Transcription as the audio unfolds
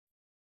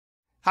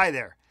Hi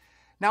there.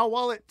 Now,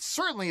 while it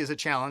certainly is a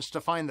challenge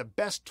to find the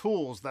best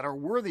tools that are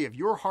worthy of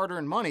your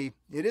hard-earned money,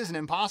 it isn't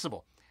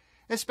impossible,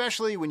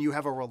 especially when you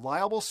have a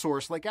reliable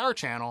source like our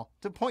channel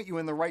to point you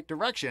in the right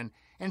direction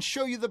and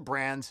show you the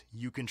brands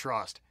you can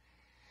trust.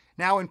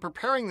 Now, in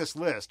preparing this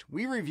list,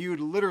 we reviewed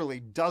literally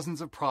dozens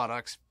of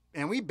products,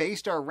 and we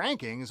based our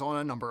rankings on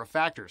a number of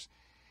factors,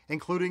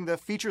 including the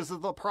features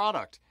of the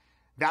product,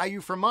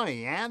 value for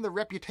money, and the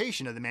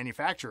reputation of the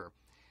manufacturer.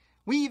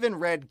 We even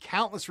read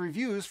countless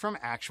reviews from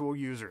actual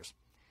users.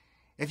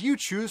 If you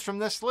choose from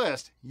this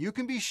list, you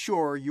can be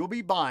sure you'll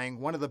be buying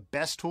one of the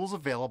best tools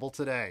available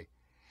today.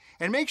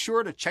 And make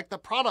sure to check the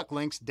product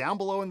links down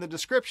below in the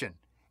description.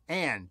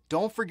 And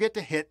don't forget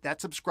to hit that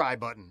subscribe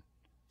button.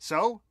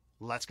 So,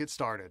 let's get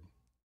started.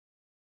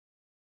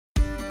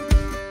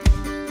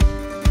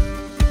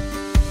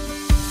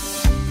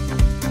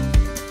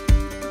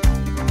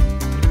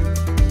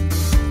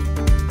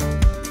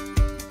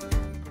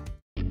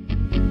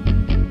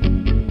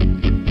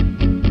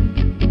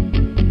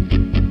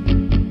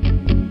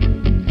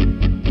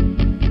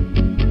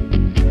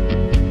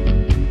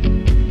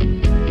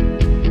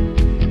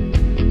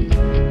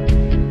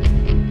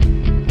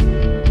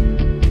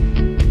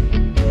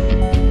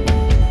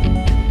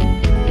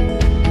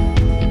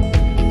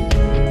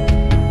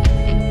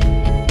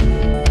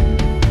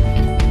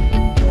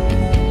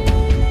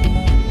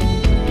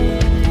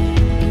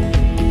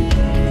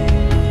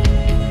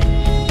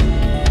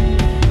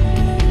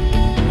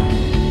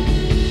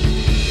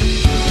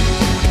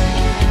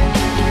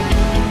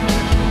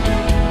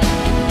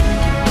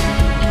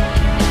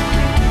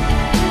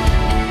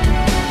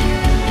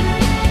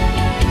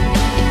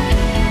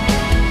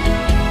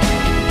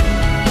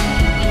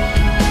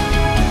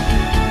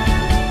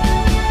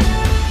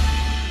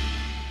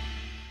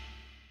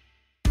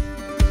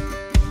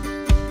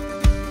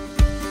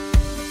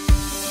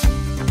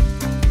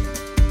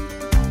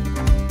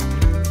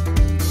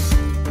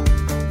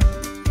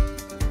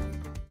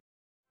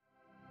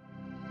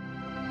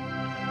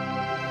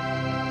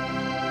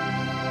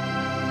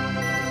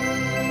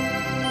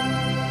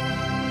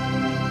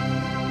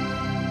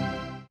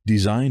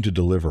 Designed to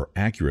deliver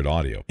accurate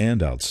audio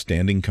and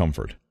outstanding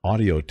comfort,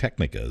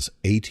 Audio-Technica's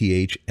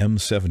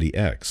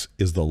ATH-M70x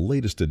is the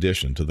latest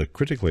addition to the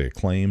critically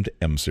acclaimed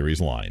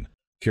M-Series line.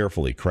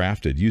 Carefully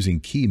crafted using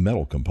key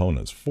metal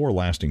components for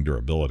lasting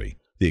durability,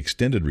 the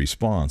extended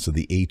response of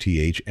the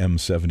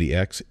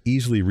ATH-M70x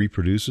easily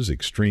reproduces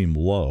extreme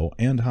low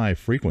and high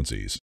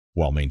frequencies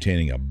while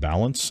maintaining a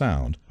balanced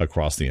sound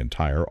across the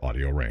entire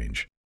audio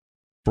range.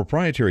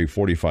 Proprietary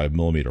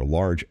 45mm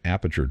large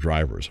aperture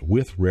drivers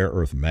with rare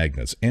earth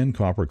magnets and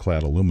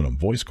copper-clad aluminum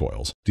voice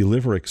coils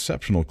deliver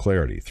exceptional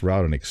clarity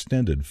throughout an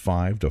extended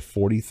 5 to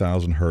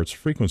 40,000 Hz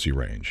frequency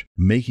range,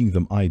 making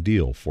them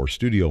ideal for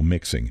studio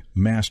mixing,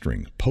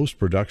 mastering,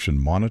 post-production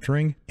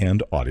monitoring,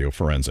 and audio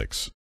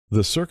forensics.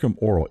 The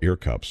circumoral ear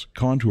cups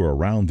contour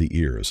around the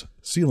ears,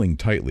 sealing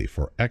tightly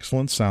for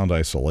excellent sound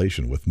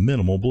isolation with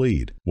minimal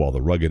bleed, while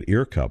the rugged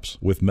ear cups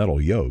with metal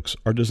yokes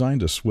are designed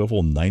to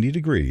swivel 90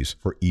 degrees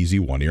for easy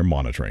one-ear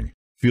monitoring.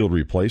 Field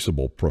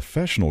replaceable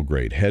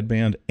professional-grade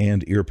headband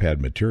and earpad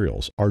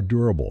materials are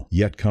durable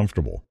yet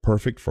comfortable,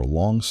 perfect for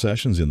long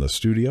sessions in the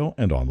studio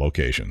and on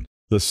location.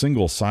 The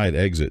single side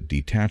exit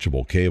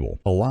detachable cable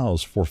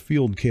allows for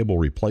field cable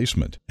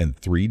replacement, and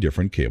 3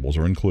 different cables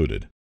are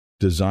included.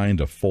 Designed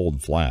to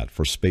fold flat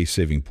for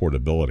space-saving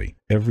portability,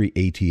 every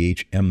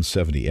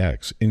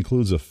ATH-M70x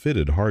includes a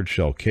fitted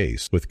hardshell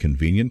case with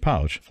convenient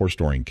pouch for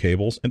storing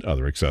cables and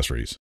other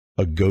accessories.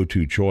 A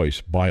go-to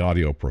choice by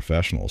audio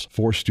professionals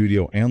for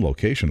studio and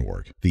location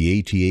work, the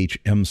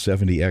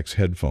ATH-M70x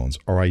headphones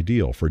are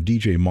ideal for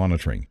DJ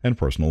monitoring and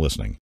personal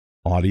listening.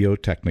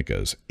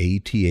 Audio-Technica's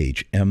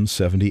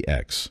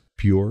ATH-M70x.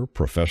 Pure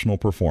professional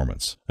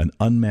performance, an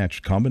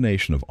unmatched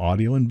combination of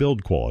audio and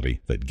build quality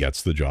that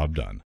gets the job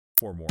done.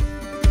 For more.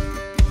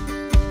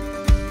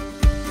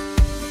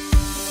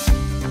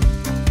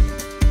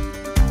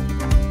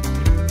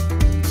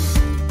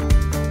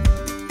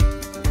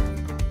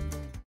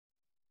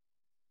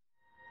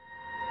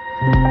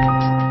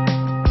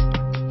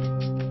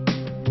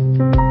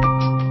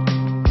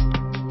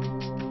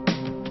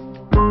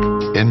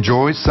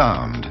 Enjoy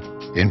sound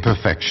in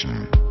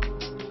perfection.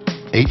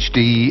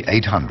 HD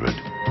 800.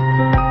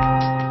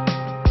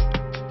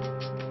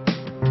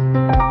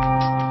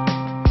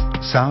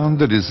 Sound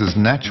that is as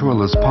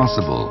natural as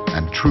possible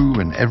and true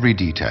in every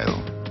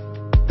detail.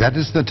 That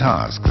is the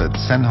task that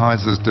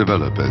Sennheiser's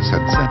developers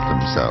had set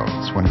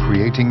themselves when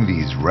creating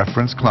these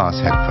reference class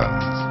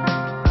headphones.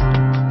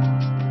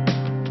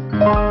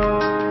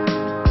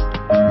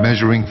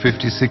 Measuring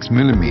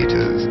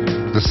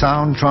 56mm, the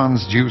sound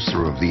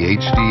transducer of the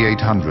HD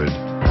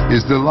 800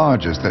 is the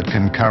largest that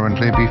can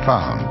currently be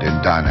found in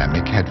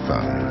dynamic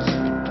headphones.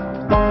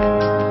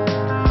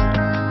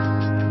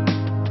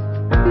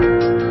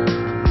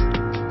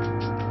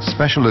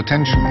 Special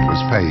attention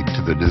was paid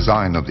to the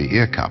design of the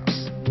ear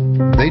cups.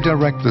 They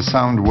direct the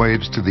sound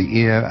waves to the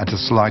ear at a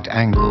slight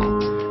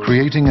angle,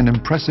 creating an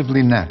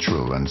impressively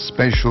natural and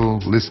spatial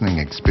listening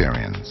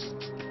experience.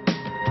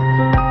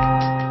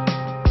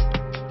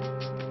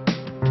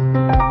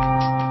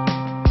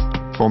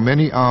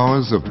 many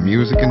hours of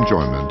music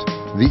enjoyment,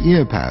 the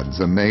ear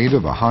pads are made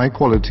of a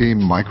high-quality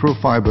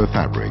microfiber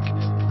fabric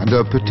and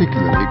are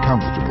particularly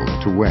comfortable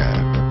to wear.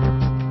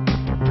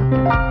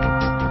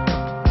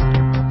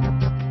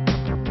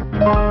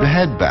 The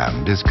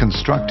headband is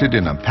constructed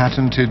in a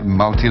patented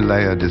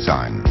multi-layer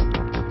design.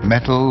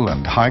 Metal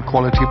and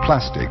high-quality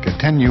plastic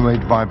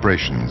attenuate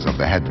vibrations of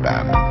the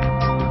headband.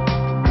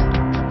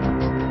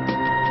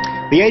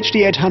 The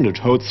HD800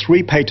 holds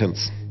 3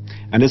 patents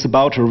and is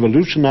about to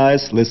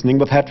revolutionize listening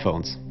with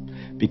headphones,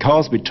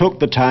 because we took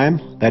the time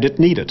that it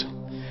needed.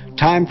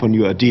 Time for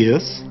new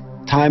ideas,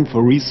 time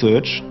for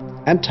research,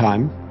 and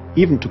time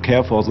even to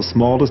care for the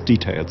smallest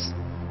details.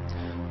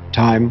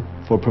 Time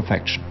for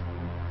perfection.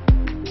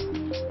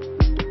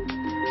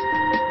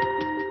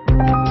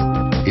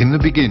 In the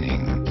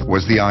beginning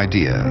was the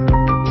idea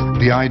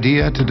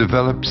to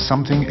develop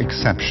something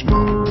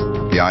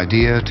exceptional, the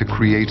idea to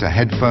create a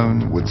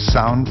headphone with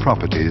sound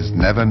properties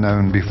never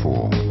known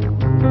before.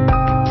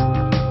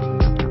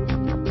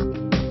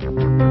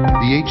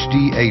 The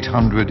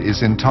HD800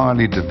 is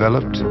entirely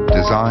developed,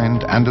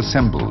 designed and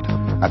assembled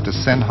at the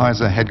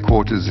Sennheiser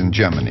headquarters in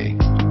Germany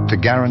to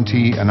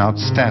guarantee an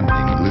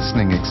outstanding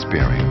listening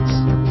experience.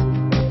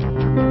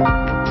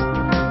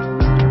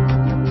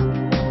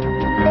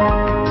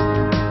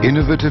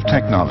 Innovative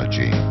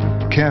technology,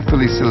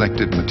 carefully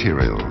selected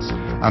materials,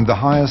 and the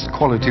highest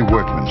quality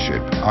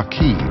workmanship are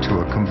key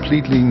to a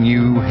completely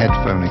new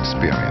headphone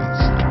experience.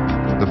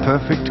 The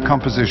perfect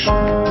composition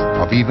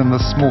of even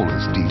the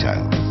smallest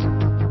details.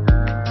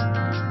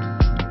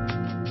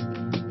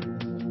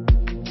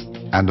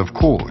 And of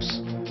course,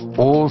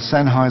 all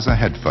Sennheiser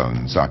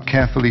headphones are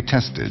carefully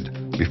tested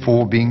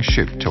before being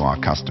shipped to our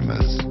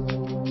customers.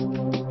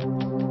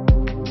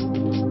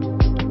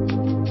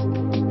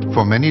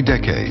 For many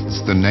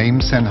decades, the name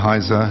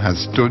Sennheiser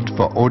has stood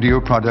for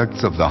audio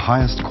products of the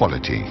highest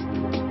quality.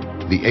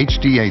 The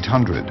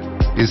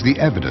HD800 is the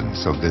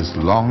evidence of this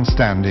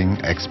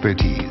long-standing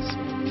expertise.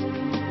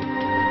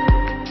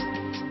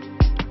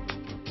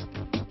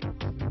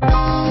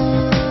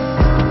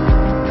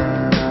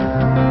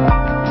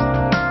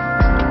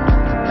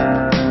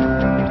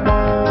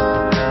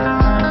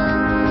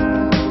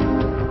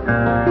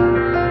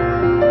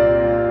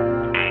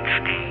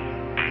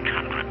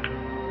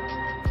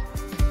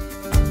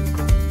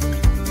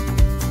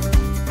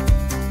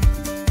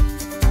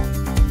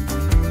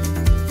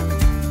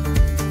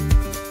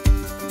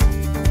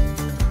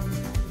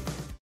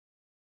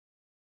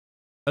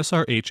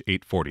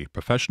 SRH840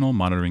 Professional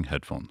Monitoring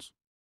Headphones.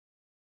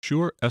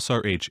 Shure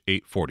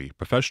SRH840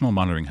 Professional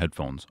Monitoring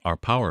Headphones are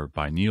powered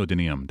by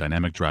neodymium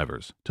dynamic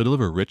drivers to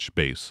deliver rich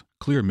bass,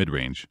 clear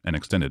mid-range, and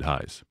extended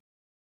highs.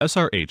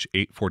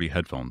 SRH840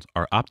 headphones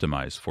are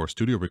optimized for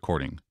studio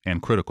recording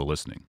and critical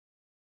listening.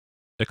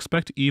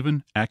 Expect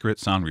even, accurate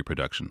sound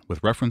reproduction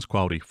with reference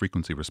quality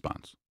frequency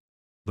response.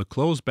 The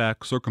closed-back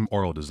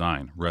circumoral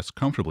design rests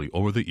comfortably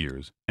over the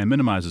ears and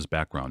minimizes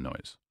background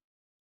noise.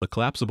 The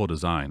collapsible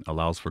design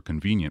allows for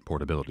convenient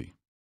portability.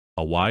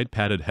 A wide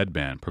padded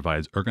headband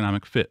provides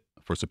ergonomic fit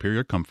for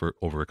superior comfort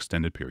over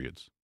extended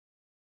periods.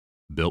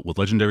 Built with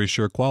legendary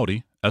Shure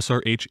quality,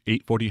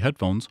 SRH840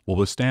 headphones will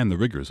withstand the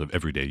rigors of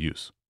everyday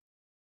use.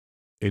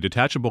 A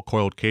detachable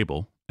coiled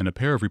cable and a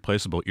pair of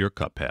replaceable ear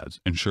cup pads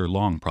ensure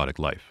long product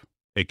life.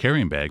 A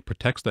carrying bag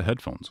protects the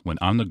headphones when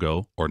on the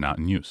go or not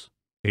in use.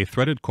 A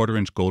threaded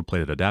 1/4-inch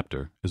gold-plated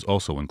adapter is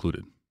also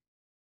included.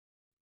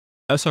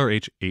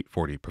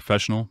 SRH840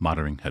 Professional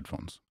Monitoring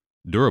Headphones.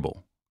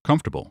 Durable,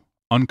 comfortable,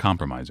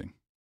 uncompromising.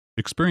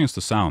 Experience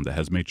the sound that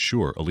has made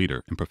Shure a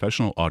leader in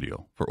professional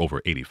audio for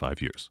over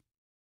 85 years.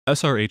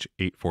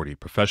 SRH840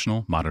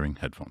 Professional Monitoring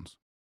Headphones.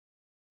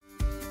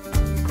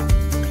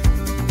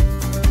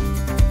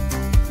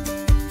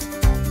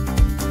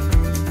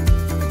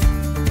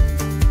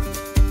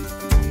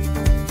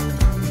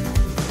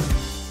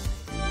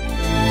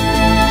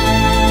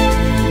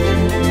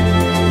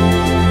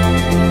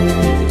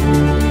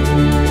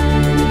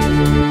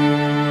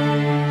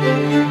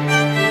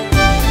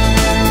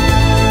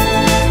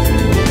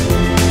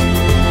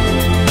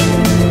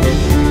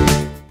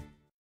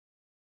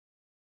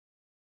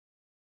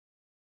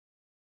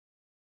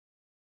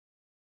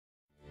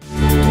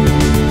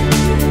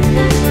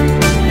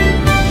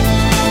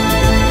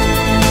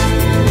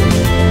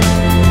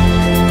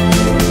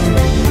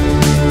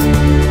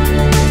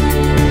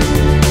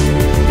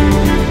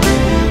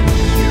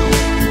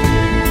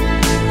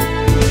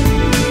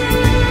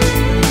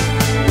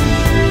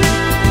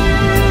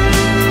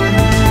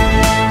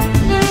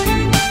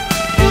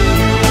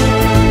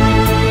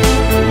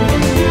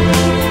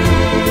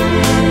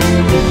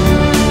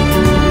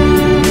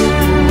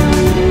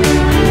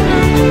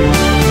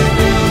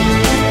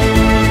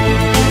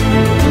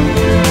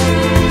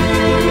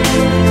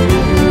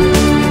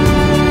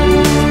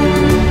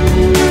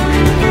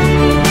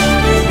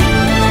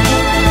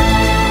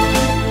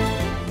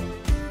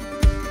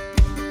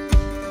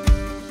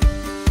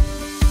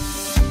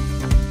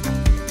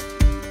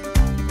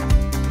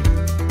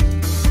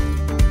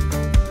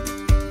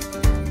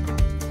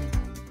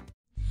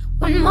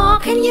 What more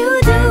can you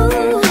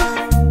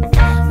do?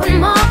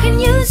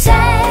 you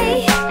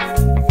say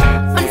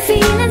when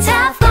feelings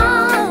have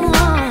gone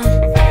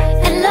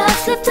and love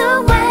slipped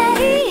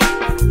away?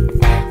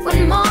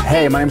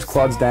 Hey, my name's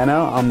Claude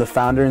Dano. I'm the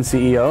founder and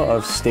CEO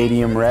of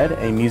Stadium Red,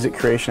 a music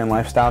creation and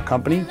lifestyle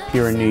company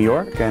here in New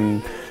York,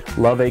 and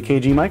love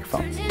AKG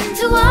microphones.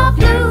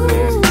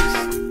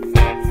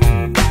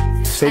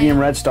 Stadium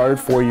Red started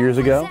 4 years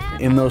ago.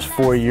 In those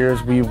 4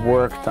 years, we've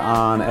worked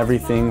on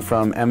everything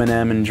from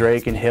Eminem and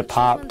Drake and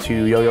hip-hop to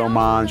Yo-Yo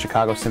Ma and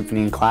Chicago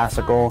Symphony and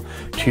classical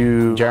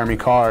to Jeremy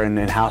Carr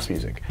and house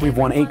music. We've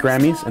won 8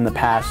 Grammys in the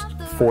past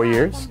 4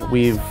 years.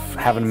 We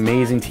have an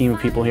amazing team of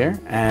people here,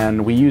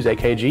 and we use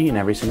AKG in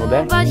every single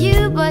day. Probably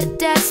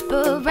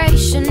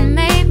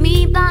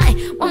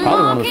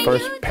One of the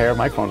first pair of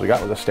microphones we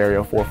got was a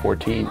stereo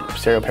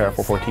pair of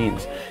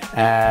 414s,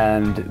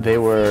 and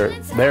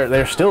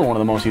they're still one of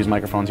the most used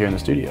microphones here in the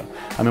studio.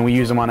 I mean, we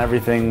use them on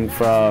everything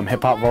from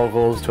hip-hop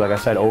vocals to, like I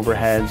said,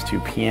 overheads to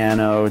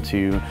piano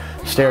to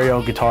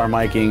stereo guitar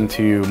miking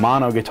to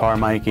mono guitar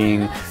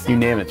miking, you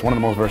name it. It's one of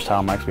the most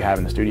versatile mics we have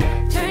in the studio.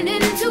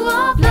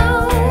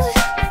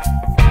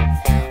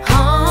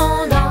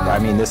 I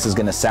mean, this is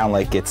going to sound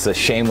like it's a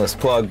shameless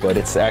plug, but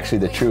it's actually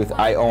the truth.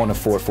 I own a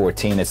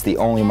 414. It's the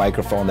only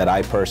microphone that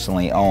I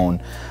personally own.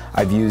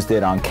 I've used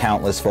it on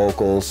countless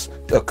vocals,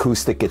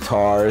 acoustic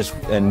guitars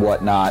and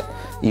whatnot,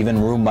 even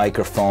room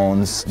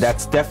microphones.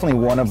 That's definitely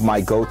one of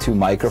my go-to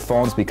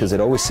microphones because it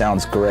always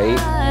sounds great.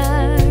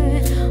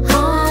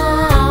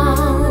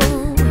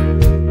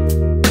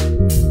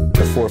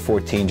 The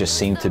 414 just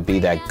seemed to be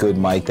that good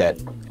mic that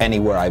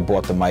anywhere I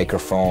bought the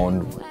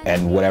microphone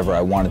and whatever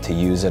I wanted to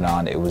use it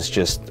on, it was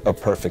just a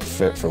perfect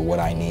fit for what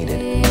I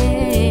needed.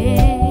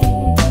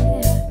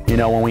 You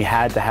know, when we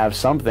had to have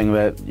something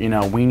that, you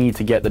know, we need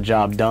to get the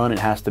job done, it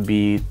has to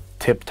be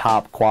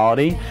tip-top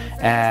quality,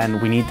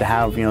 and we need to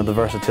have, you know, the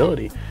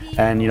versatility.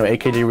 And, you know,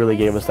 AKG really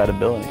gave us that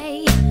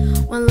ability.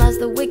 When love's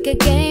the wicked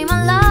game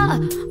of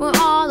love, we're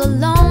all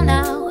alone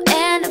now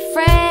and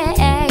afraid.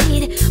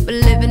 But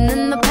living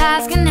in the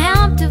past can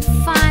help to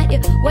find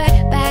your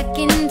way back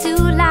into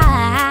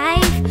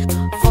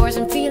life.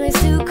 Forcing feelings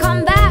to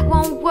come back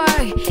won't work,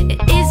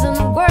 it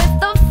isn't worth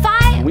the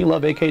fight. We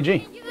love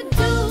AKG.